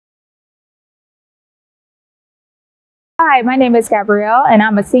Hi, my name is Gabriel, and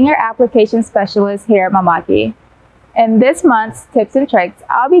I'm a Senior Application Specialist here at Mimaki. In this month's Tips and Tricks,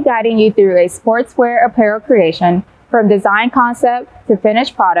 I'll be guiding you through a sportswear apparel creation from design concept to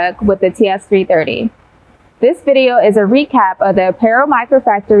finished product with the TS330. This video is a recap of the apparel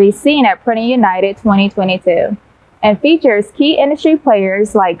microfactory seen at Printing United 2022 and features key industry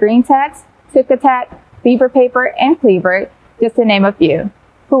players like Greentex, Tuk-A-Tac, Beaver Paper, and Cleaver, just to name a few,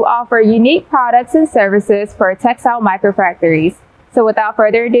 who offer unique products and services for textile microfactories. So without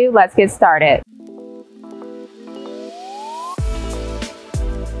further ado, let's get started.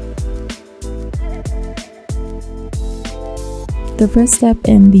 The first step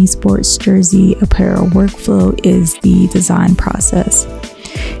in the sports jersey apparel workflow is the design process.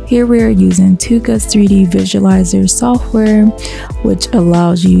 Here we are using TUCA's 3D visualizer software, which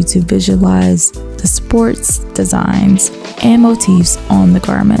allows you to visualize the sports designs and motifs on the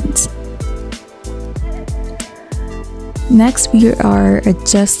garment. Next, we are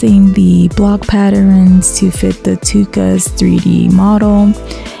adjusting the block patterns to fit the TUCA's 3D model.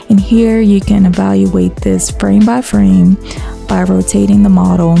 And here you can evaluate this frame by frame by rotating the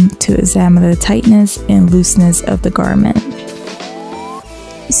model to examine the tightness and looseness of the garment.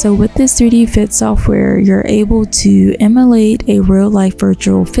 So with this 3D fit software, you're able to emulate a real-life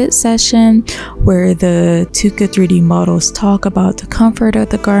virtual fit session where the TUCA 3D models talk about the comfort of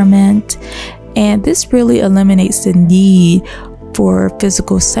the garment. And this really eliminates the need for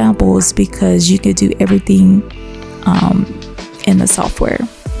physical samples because you can do everything in the software.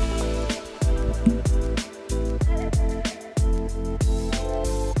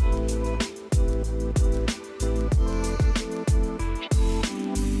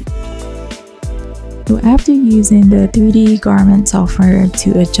 So after using the 3D garment software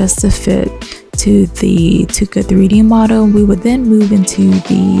to adjust the fit to the TUCA 3D model, we would then move into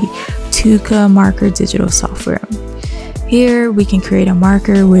the TUCA marker digital software. Here we can create a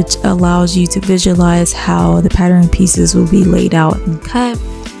marker which allows you to visualize how the pattern pieces will be laid out and cut.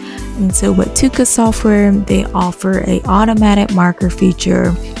 And so with TUCA software, they offer an automatic marker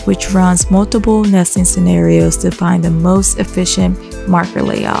feature which runs multiple nesting scenarios to find the most efficient marker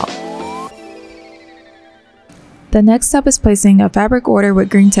layout. The next step is placing a fabric order with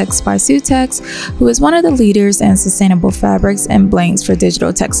Greentex by Sutex, who is one of the leaders in sustainable fabrics and blanks for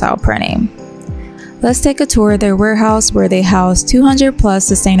digital textile printing. Let's take a tour of their warehouse where they house 200 plus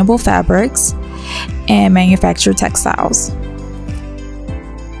sustainable fabrics and manufacture textiles.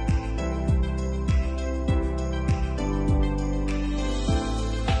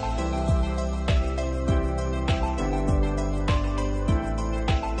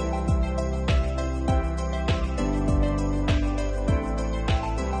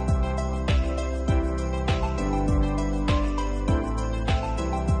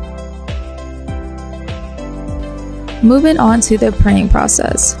 Moving on to the printing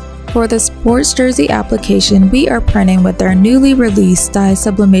process. For the sports jersey application, we are printing with our newly released dye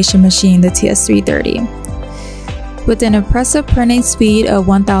sublimation machine, the TS330. With an impressive printing speed of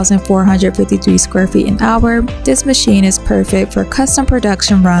 1,453 square feet an hour, this machine is perfect for custom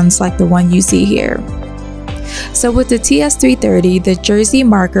production runs like the one you see here. So with the TS330, the jersey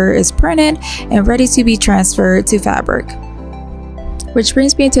marker is printed and ready to be transferred to fabric. Which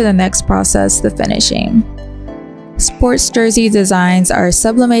brings me to the next process, the finishing. Sports jersey designs are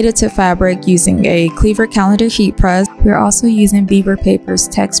sublimated to fabric using a Cleaver calendar heat press. We're also using Beaver Paper's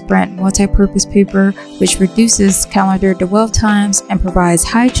text print multi-purpose paper, which reduces calendar dwell times and provides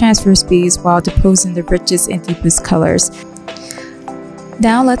high transfer speeds while deposing the richest and deepest colors.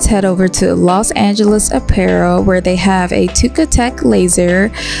 Now let's head over to Los Angeles Apparel, where they have a Tuk-A-Tac laser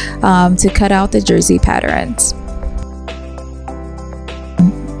to cut out the jersey patterns.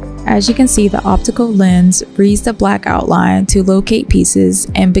 As you can see, the optical lens reads the black outline to locate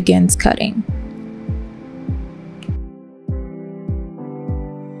pieces and begins cutting.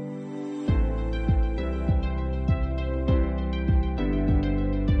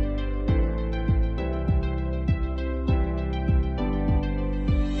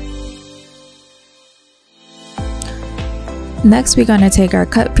 Next, we're going to take our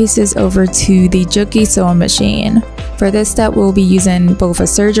cut pieces over to the Juki sewing machine. For this step, we'll be using both a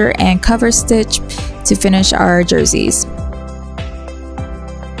serger and cover stitch to finish our jerseys.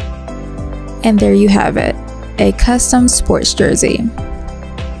 And there you have it, a custom sports jersey.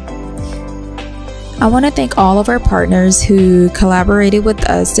 I want to thank all of our partners who collaborated with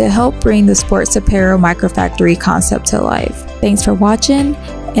us to help bring the sports apparel microfactory concept to life. Thanks for watching,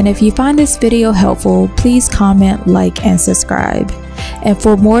 and if you find this video helpful, please comment, like, and subscribe. And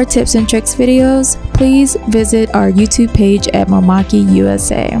for more tips and tricks videos, please visit our YouTube page at Mimaki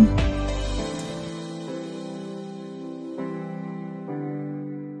USA.